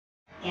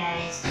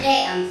Guys,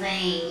 today I'm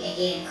playing a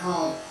game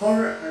called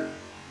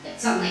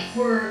something like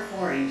Horror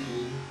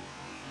Quarantine.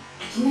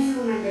 I can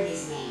never remember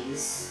these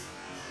names.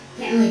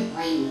 Can't really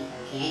blame me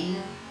though, can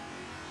you?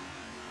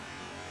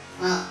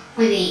 Well,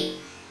 what do you mean?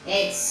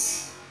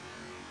 It's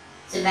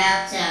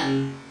about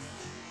something.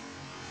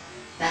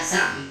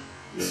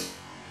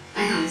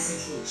 I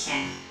honestly didn't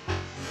check.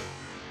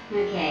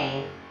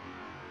 Okay.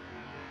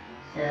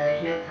 So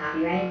there's no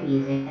copyrighted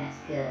music, that's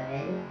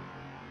good.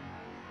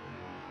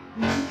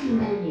 I think I'm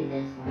gonna do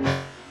this one.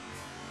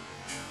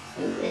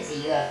 Ooh, it's a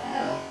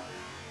UFO.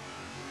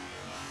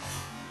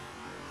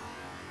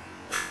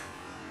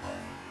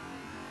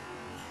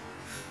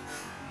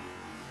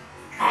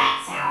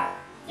 Sour.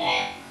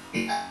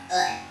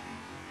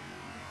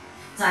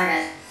 Sorry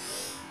guys.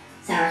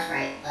 Sour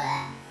Sprite.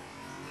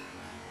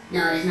 No,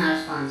 it is not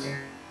a sponsor.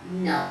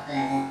 No.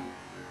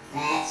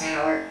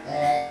 Sour.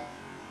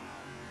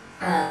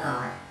 Oh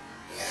god.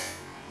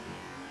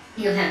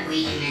 You've had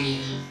way too many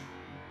of these.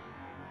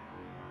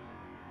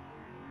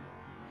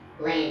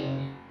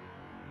 Landed.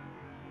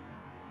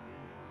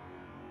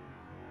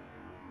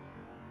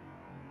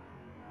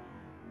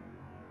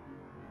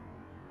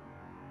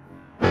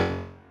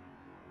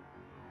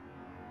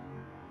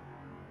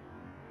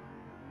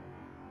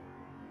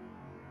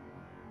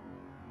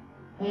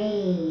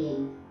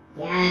 Hey,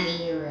 Gabby,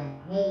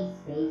 hey,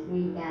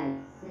 Spaceman, guys,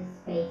 this is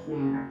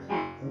Spaceman, our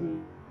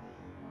captain.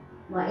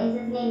 What is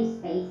his name?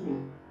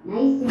 Spaceman.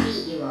 Nice to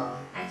meet you all.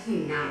 I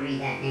cannot read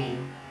that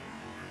name.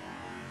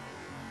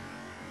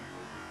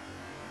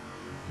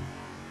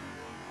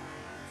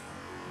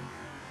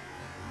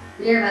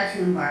 We are about to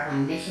embark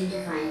on a mission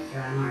to find a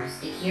cure on Mars.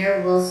 The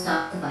cure will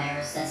stop the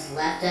virus that's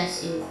left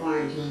us in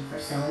quarantine for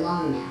so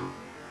long now.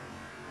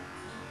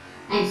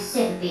 I'm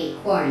sick of being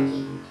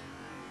quarantined.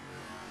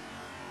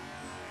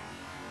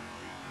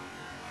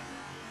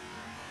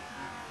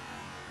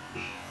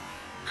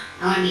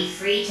 I want to be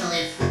free to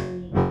live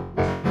freely.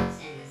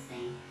 Let's end this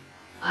thing.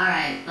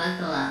 Alright,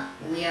 buckle up.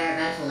 We are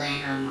about to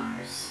land on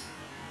Mars.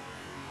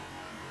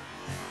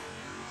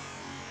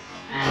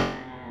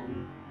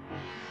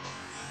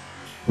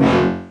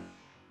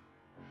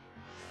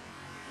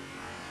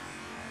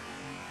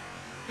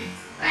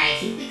 I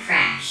think we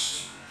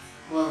crashed.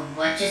 Well,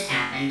 what just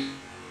happened?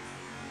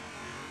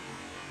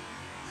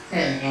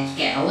 Clearly that's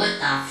good. Oh, what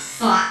the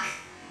fuck?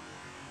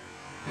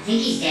 I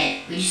think he's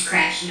dead. We just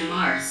crashed into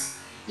Mars.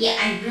 Yeah,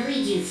 I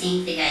really do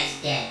think the guy's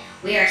dead.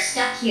 We are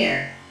stuck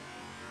here.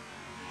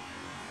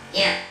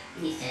 Yeah,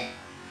 he's dead.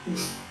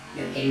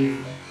 No getting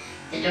around it.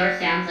 The door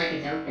sounds like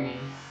it's opening.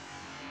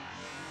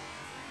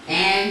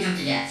 And jump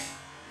to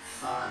death.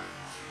 Fuck.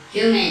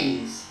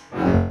 Humans.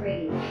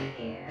 Bring over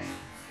here.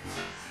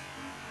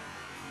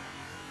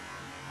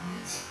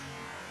 What?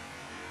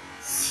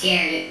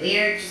 Scared. We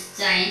are just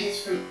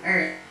scientists from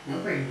Earth. No,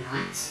 we're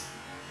not.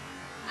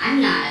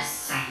 I'm not a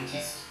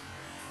scientist.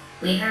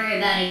 We heard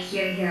about a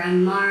cure here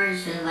on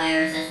Mars for the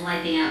virus that's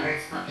wiping out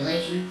Earth's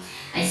population.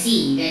 I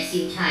see, you guys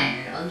seem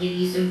tired. I'll give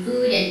you some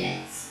food and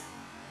meds.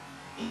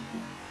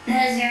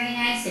 That is very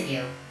nice of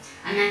you.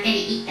 I'm not going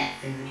to eat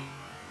that food.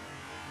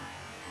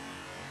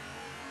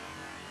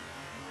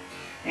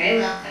 Very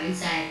well, come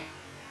inside.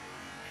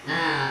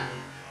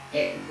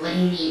 What do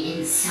you mean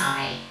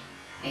inside?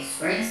 I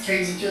swear this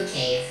turns into a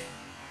cave.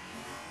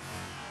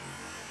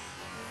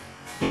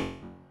 What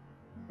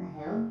the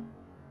hell?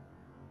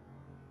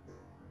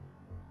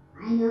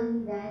 I know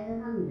you guys are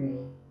hungry.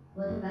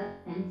 What about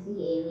fancy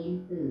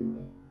alien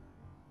food?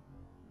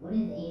 What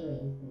is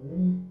alien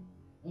food?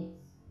 It's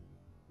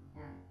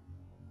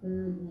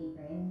food we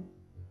crave.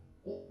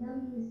 It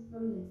comes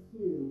from the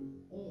tube.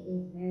 It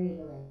is very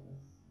delicious.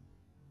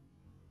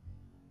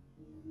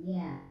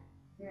 Yeah,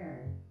 sure.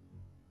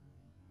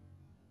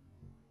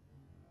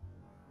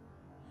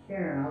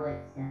 Sure, I'll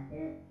accept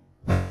it.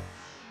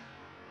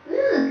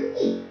 Ooh, a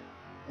cookie!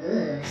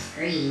 Ugh,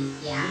 scream.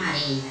 Yeah, I'm not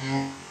eating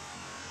that.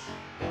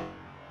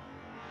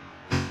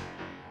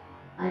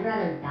 I'd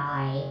rather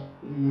die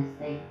in this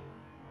thing.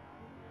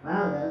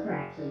 Wow, those were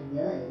actually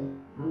good.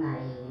 I'm not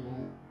eating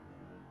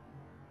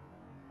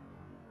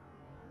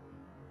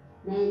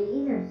it. Man,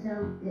 these are so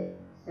good.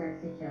 Starts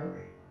to choke.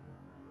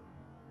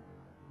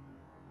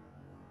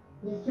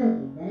 He's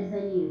choking. That is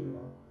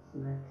unusual.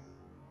 Smirks.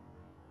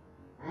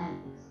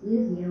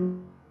 Excuse you.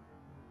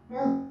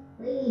 Help,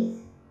 please.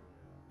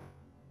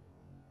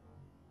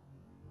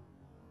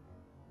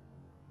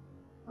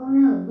 Oh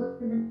no, look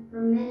for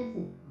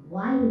medicine.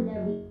 Why would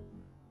there be...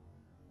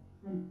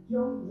 I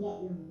don't get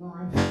your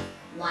logic.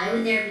 Why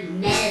would there be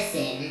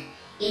medicine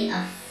in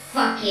a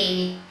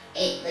fucking...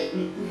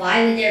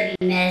 why would there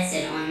be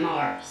medicine on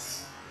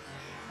Mars?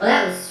 Well,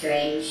 that was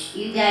strange.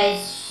 You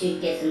guys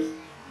should get some...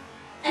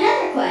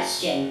 Another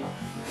question.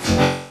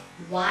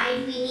 Why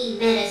do we need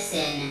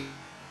medicine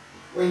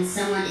when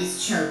someone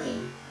is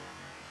choking?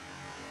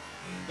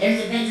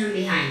 There's a bedroom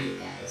behind you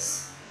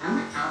guys. I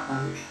want top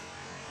bunk.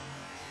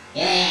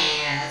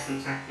 Yeah, that's what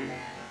I'm talking about.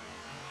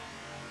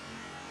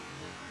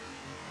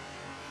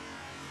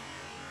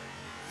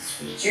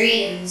 Sweet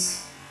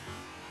dreams.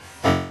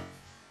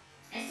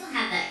 I still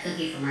have that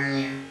cookie from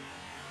earlier.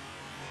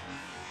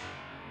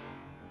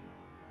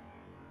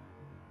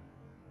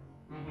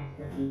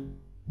 working.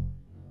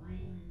 Why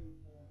am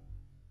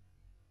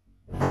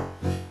I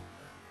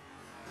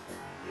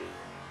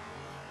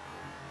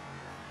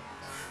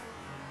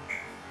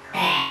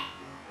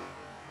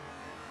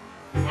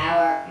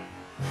Power.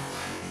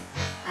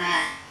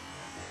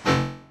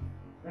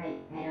 Right,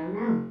 I don't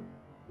know.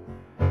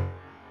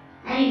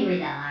 I didn't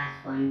read that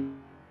last one.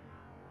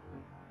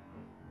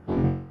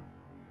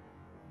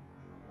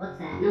 What's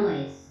that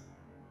noise?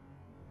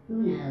 Who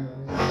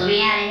knows? Let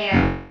me out of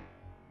here.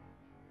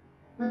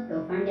 Let's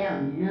go find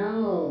out.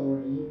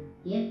 No, you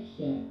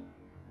dipshit.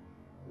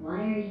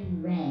 Why are you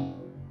red?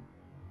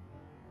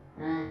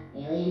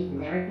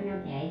 Alien, is everything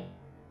okay?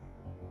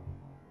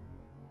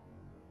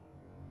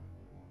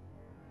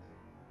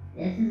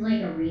 This is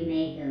like a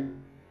remake of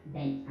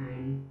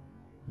Bedtime.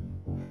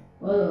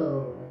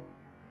 Whoa.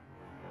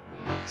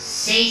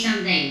 Say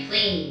something,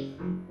 please.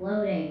 I'm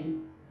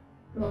floating.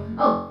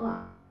 Oh,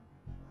 fuck.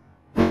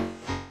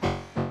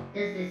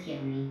 Does this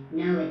kill me?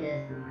 No, it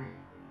does not.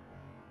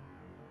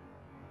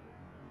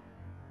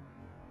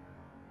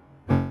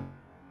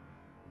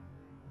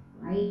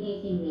 Why are you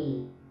chasing me?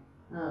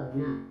 Oh,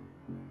 no.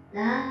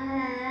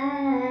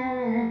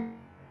 Ah.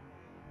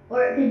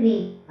 Or it could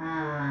be,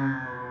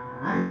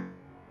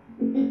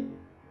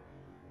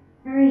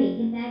 Hurry,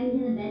 get back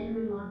into the bedroom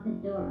and lock the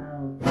door.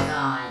 Oh,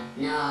 God,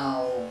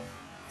 no.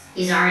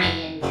 He's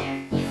already in there,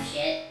 you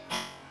shit.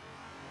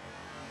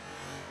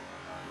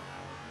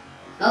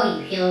 Oh,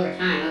 you heal over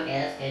time. Okay,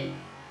 that's good.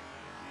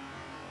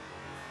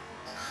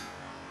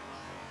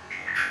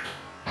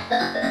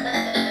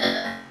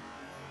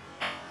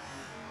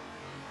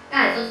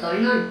 Guys, what's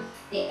going on?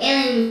 The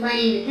alien was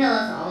planning to kill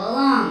us all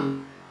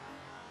along.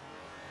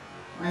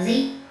 Was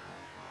he?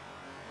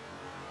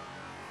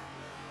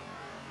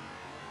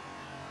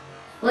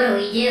 What do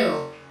we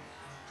do?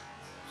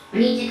 We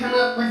need to come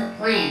up with a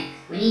plan.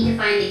 We need to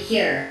find the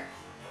cure.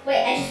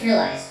 Wait, I just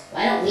realized.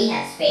 Why don't we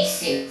have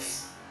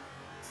spacesuits?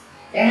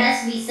 There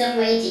has to be some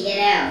way to get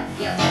out.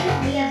 Yo, why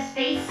don't we have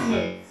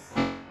spacesuits?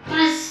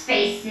 Want a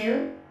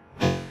spacesuit?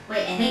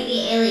 Wait, I think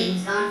the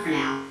alien's gone for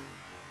now.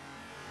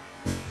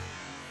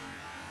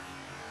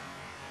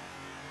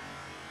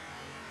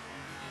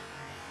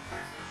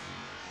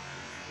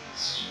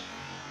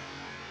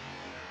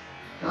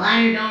 The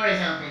ladder door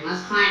is open.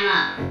 Let's climb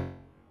up.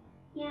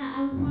 Yeah,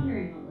 I was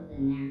wondering what was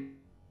in there.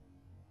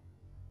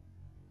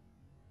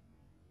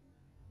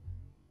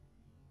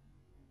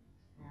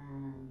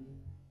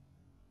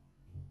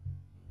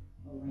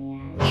 A way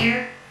out of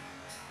here.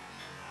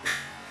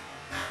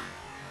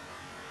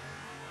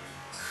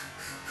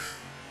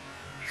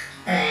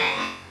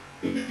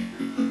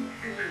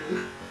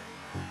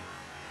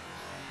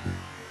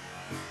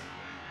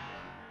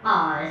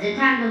 Aw, is it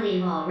time to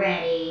leave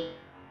already?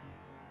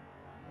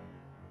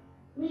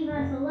 Leave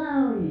us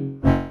alone.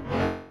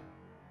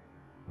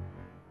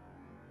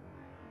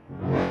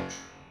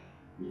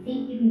 You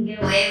think you can get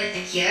away with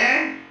the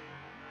cure?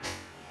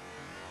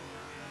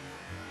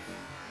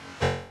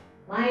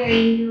 Why are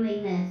you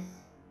doing this?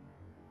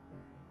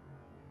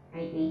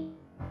 Hide me.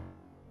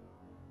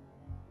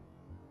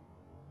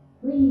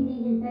 Who do you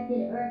think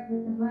infected Earth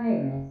with the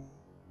virus?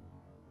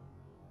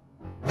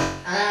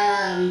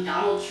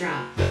 Donald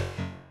Trump.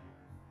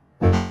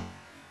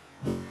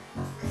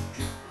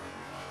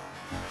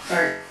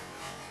 Bert.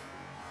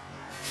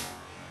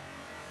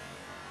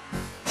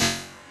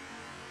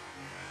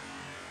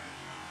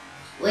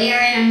 We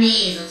are in a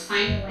maze. Let's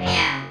find a way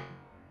out.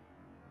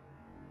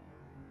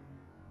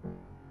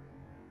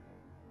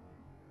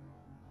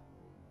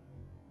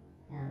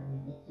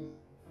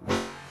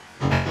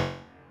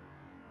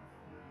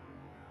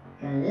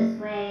 Go this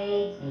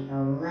way, take a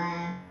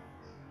left,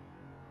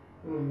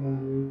 and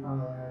then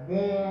follow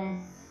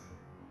this.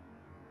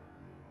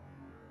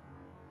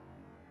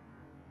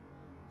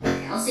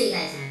 Okay, I'll see you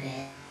guys in a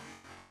bit.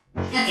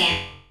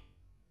 Okay.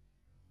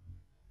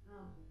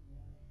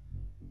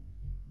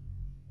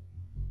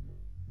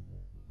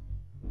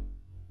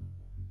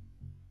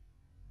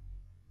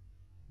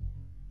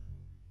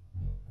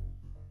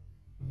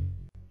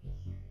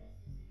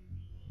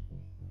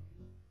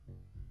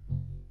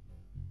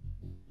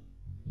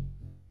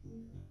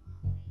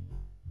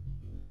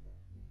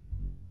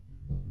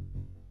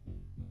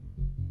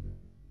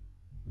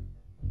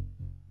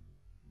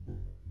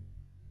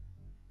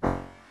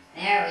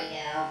 There we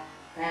go.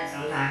 That's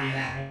what I'm talking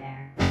about right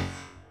there.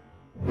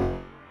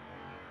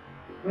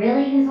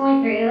 Really? There's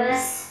only 3 of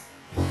us?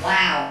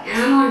 Wow. And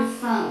I'm on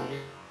phone.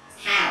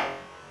 How?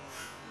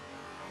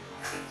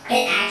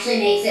 It actually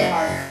makes it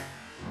harder.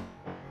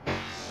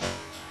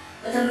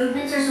 But the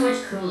movements are so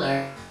much cooler.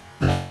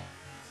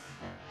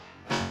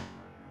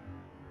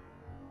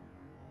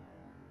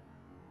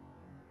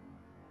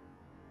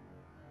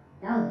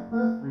 That was a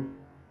close one.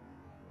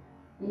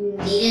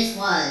 Indeed it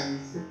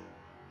was.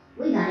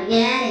 We gotta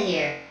get out of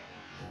here.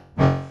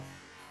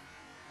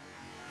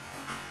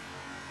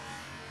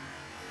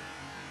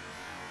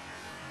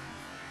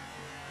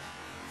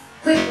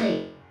 Quickly!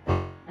 Oh,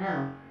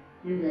 time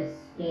to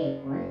escape.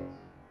 What?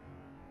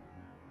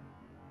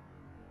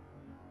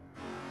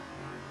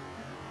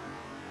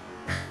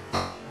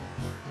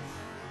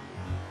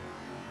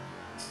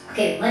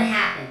 Okay, what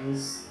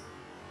happens?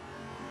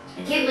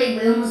 I can't believe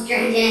we almost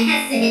drowned in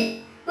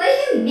acid. What do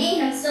you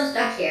mean? I'm still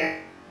stuck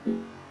here.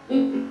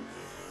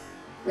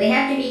 We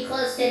have to be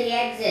close to the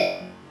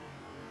exit.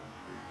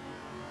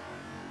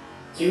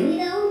 Do we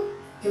though?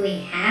 Do we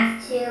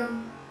have to?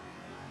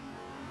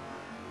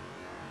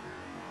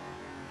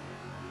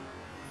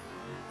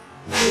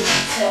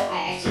 So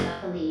I actually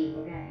don't believe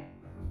we're gonna.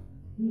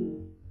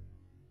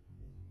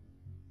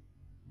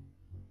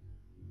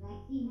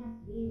 Vaccine has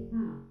to be in the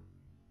tunnel.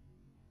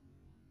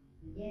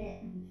 We did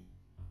it.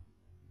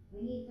 We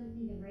need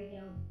something to break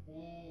it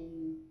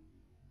open.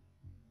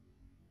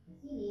 I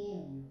see the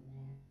alien over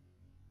there.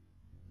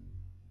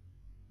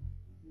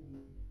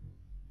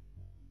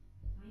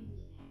 Find the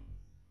axe.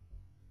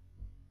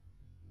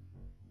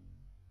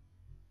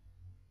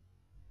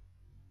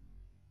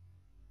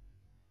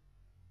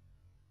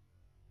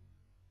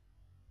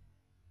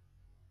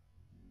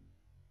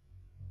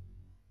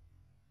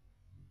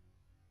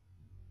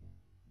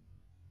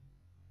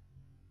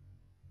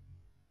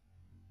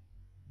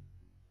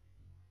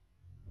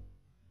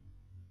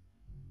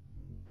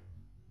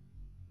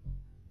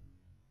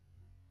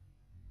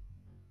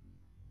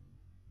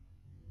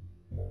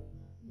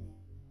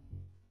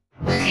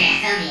 Okay,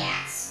 I found the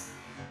axe.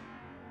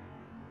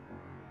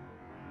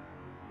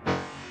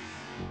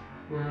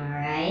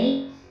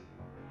 Alright.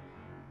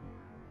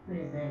 What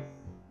is this?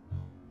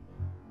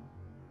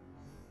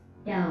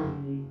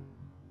 Stone.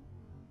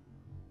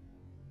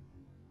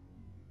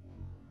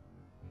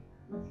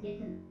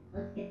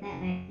 Let's get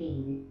that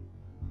vaccine.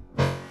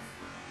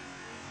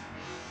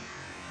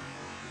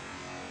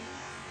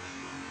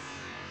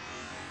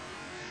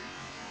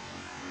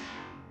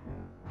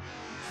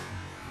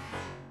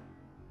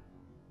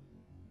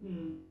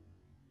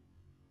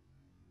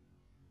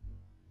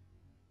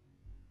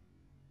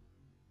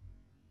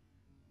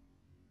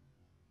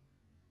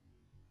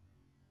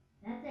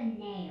 That's a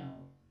nail.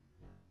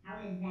 How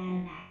is that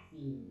a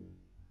vaccine?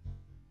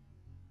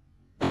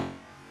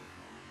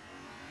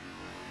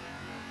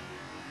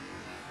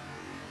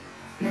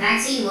 The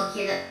vaccine will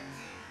cure the.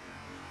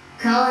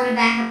 Call in a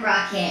backup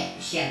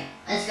rocket ship.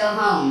 Let's go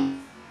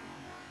home.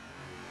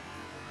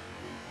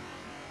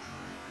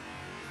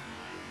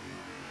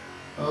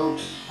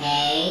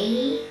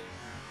 Okay.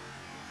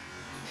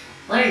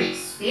 What an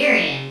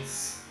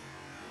experience.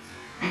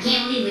 I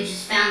can't believe we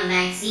just found a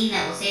vaccine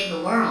that will save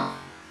the world.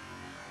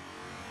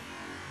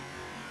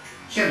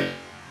 Sure,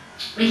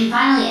 we can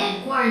finally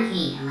end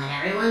quarantine and let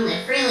everyone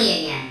live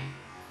freely again.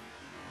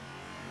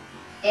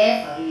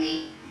 If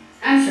only.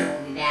 I'm sure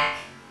we'll be back.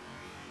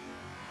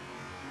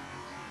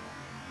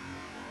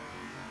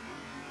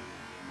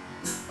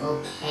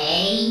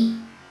 Okay.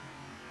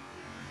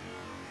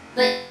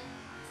 But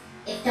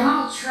if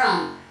Donald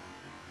Trump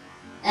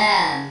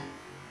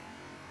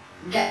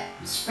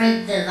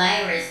spread the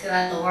virus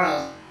throughout the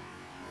world,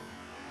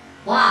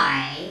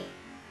 why?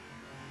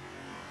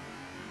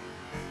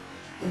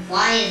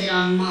 Why is it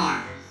on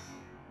Mars?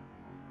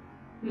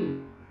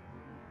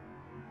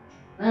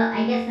 Well,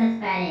 I guess that's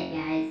about it,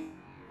 guys.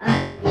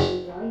 If you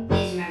enjoyed,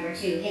 please remember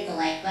to hit the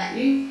like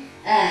button,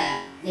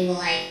 leave a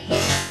like, hit the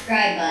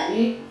subscribe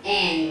button,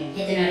 and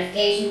hit the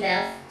notification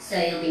bell so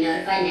you'll be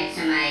notified next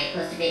time I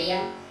post a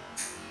video.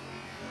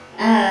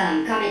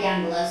 Comment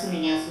down below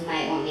something else you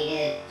might want me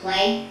to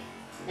play,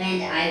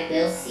 and I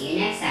will see you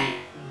next time.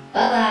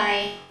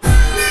 Bye-bye!